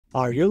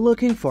Are you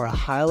looking for a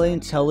highly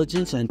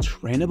intelligent and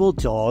trainable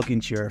dog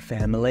into your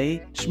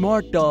family?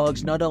 Smart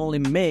dogs not only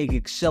make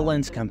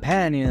excellent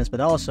companions but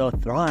also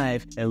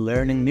thrive in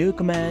learning new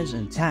commands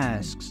and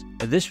tasks.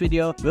 In this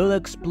video, we'll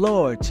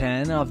explore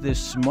 10 of the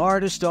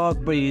smartest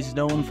dog breeds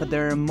known for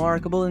their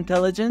remarkable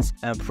intelligence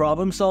and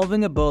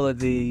problem-solving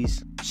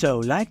abilities. So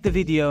like the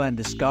video and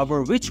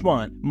discover which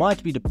one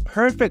might be the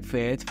perfect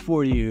fit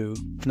for you.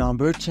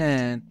 Number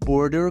 10.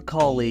 Border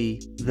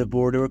Collie. The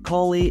Border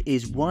Collie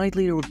is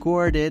widely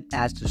regarded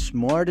as the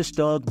smartest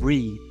dog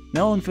breed.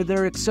 Known for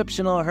their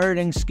exceptional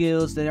herding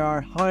skills, they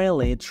are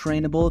highly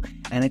trainable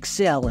and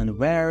excel in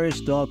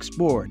various dog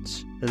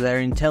sports. Their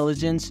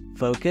intelligence,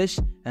 focus,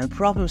 and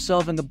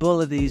problem-solving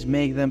abilities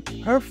make them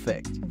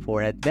perfect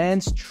for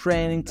advanced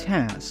training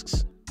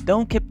tasks.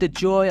 Don't keep the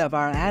joy of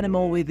our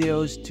animal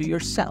videos to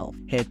yourself.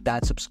 Hit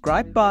that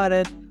subscribe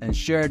button and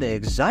share the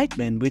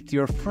excitement with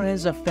your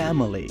friends and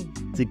family.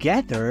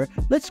 Together,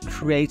 let's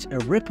create a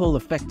ripple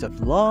effect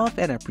of love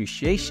and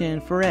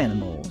appreciation for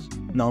animals.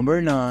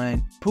 Number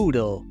 9.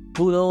 Poodle.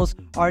 Poodles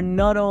are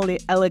not only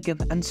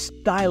elegant and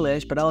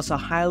stylish but also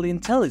highly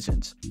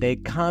intelligent. They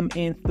come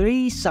in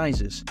 3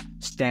 sizes: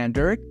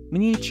 standard,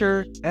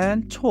 miniature,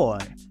 and toy,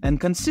 and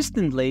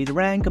consistently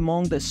rank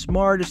among the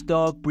smartest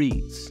dog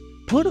breeds.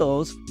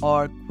 Poodles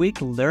are quick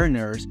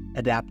learners,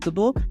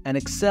 adaptable, and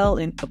excel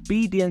in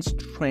obedience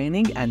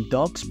training and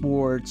dog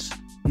sports.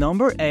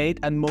 Number 8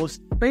 and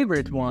most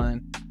favorite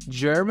one,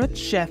 German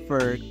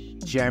Shepherd.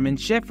 German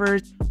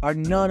Shepherds are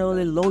not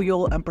only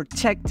loyal and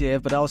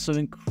protective but also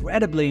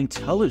incredibly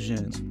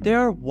intelligent. They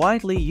are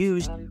widely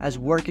used as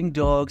working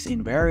dogs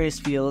in various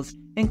fields,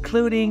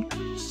 including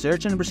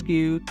search and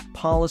rescue,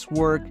 police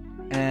work,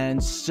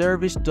 and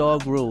service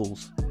dog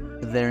rules.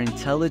 Their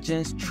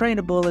intelligence,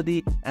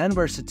 trainability, and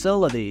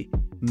versatility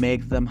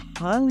make them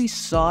highly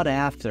sought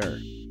after.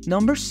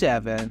 Number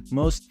 7,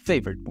 most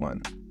favorite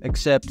one,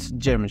 except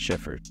German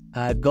Shepherd.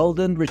 A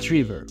Golden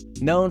Retriever.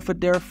 Known for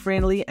their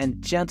friendly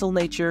and gentle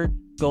nature,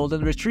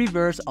 Golden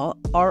Retrievers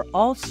are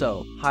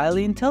also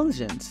highly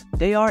intelligent.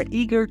 They are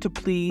eager to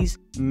please,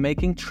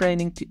 making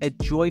training a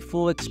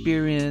joyful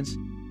experience.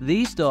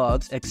 These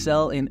dogs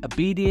excel in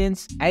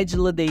obedience,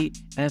 agility,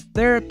 and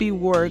therapy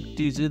work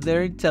due to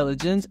their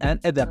intelligence and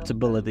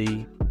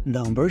adaptability.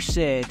 Number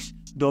 6.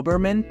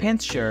 Doberman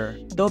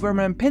Pinscher.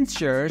 Doberman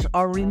Pinschers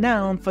are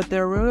renowned for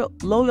their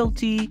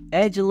loyalty,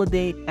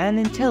 agility, and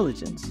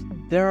intelligence.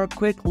 They are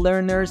quick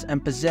learners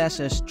and possess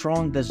a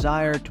strong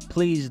desire to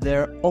please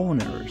their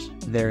owners.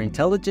 Their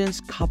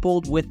intelligence,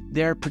 coupled with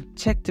their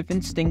protective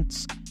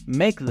instincts,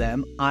 make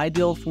them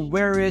ideal for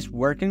various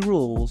working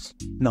rules.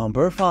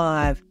 Number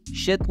 5.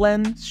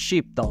 Shetland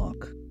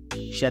Sheepdog.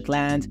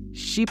 Shetland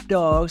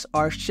Sheepdogs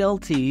or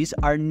Shelties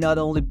are not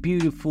only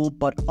beautiful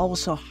but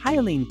also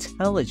highly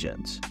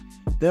intelligent.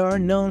 They are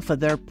known for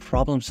their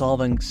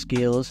problem-solving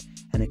skills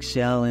and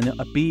excel in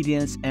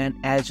obedience and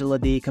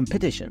agility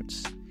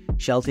competitions.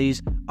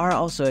 Shelties are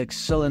also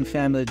excellent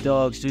family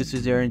dogs due to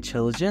their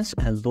intelligence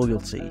and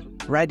loyalty.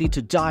 Ready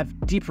to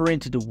dive deeper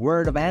into the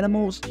world of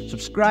animals?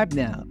 Subscribe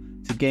now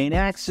to gain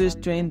access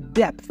to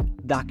in-depth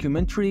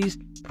documentaries,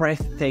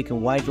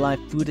 breathtaking wildlife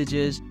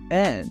footages,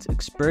 and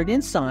expert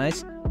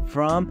insights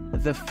from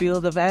the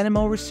field of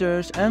animal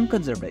research and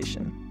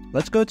conservation.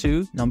 Let's go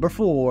to number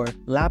 4,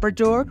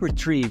 Labrador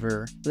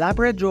Retriever.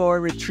 Labrador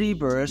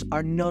Retrievers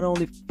are not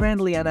only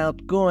friendly and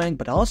outgoing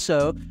but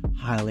also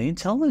highly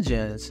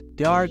intelligent.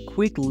 They are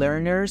quick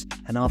learners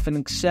and often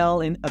excel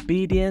in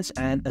obedience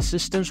and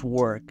assistance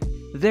work.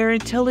 Their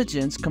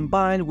intelligence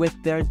combined with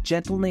their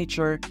gentle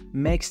nature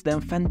makes them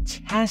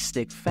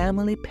fantastic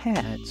family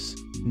pets.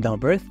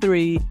 Number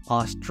 3,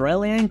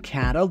 Australian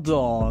Cattle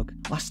Dog.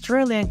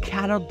 Australian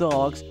Cattle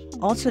Dogs,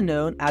 also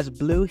known as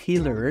blue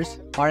heelers,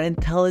 are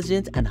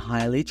intelligent and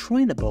highly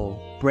trainable.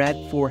 Bred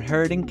for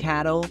herding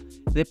cattle,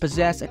 they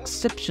possess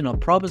exceptional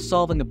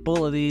problem-solving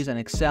abilities and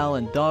excel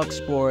in dog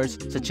sports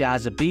such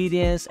as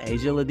obedience,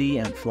 agility,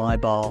 and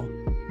flyball.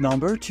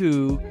 Number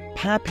 2,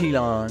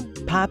 Papillon.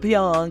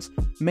 Papillons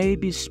may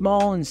be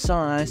small in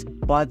size,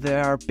 but they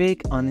are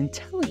big on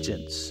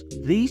intelligence.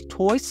 These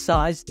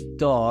toy-sized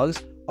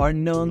dogs are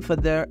known for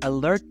their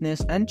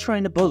alertness and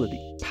trainability.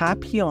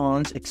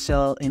 Papillons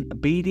excel in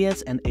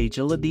obedience and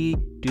agility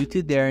due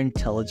to their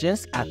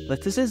intelligence,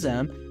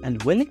 athleticism,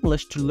 and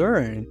willingness to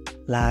learn.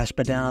 Last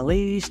but not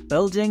least,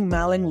 Belgian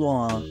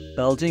Malinois.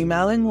 Belgian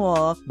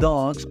Malinois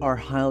dogs are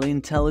highly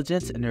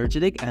intelligent,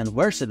 energetic, and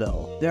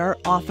versatile. They are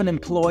often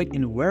employed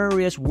in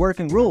various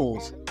working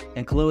roles,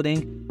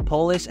 including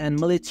police and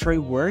military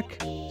work,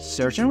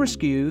 search and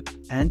rescue,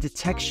 and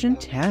detection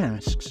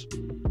tasks.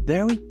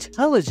 Their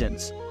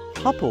intelligence,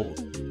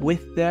 coupled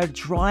with their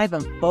drive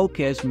and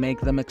focus, make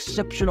them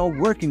exceptional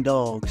working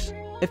dogs.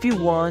 If you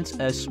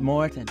want a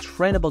smart and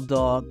trainable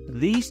dog,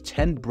 these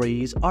 10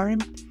 breeds are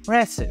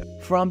impressive.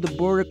 From the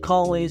Border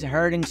Collie's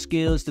herding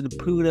skills to the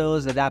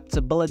Poodle's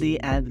adaptability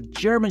and the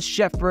German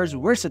Shepherd's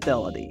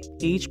versatility,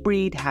 each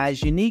breed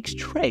has unique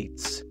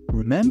traits.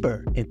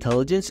 Remember,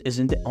 intelligence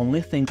isn't the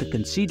only thing to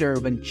consider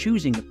when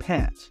choosing a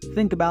pet.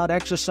 Think about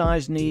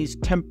exercise needs,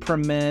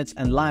 temperaments,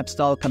 and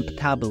lifestyle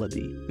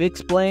compatibility. We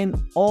explain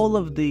all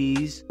of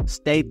these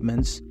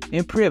statements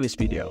in previous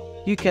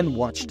video. You can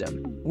watch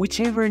them.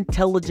 Whichever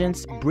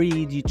intelligence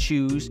breed you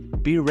choose,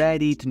 be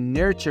ready to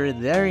nurture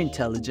their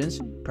intelligence,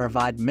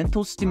 provide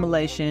mental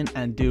stimulation,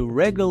 and do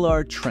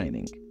regular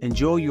training.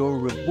 Enjoy your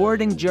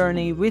rewarding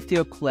journey with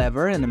your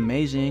clever and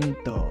amazing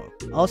dog.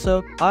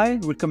 Also, I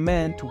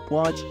recommend to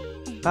watch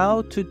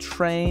How to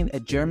Train a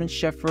German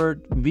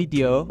Shepherd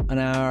video on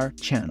our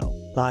channel.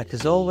 Like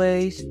as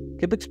always,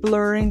 keep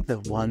exploring the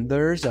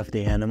wonders of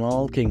the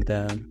animal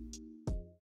kingdom.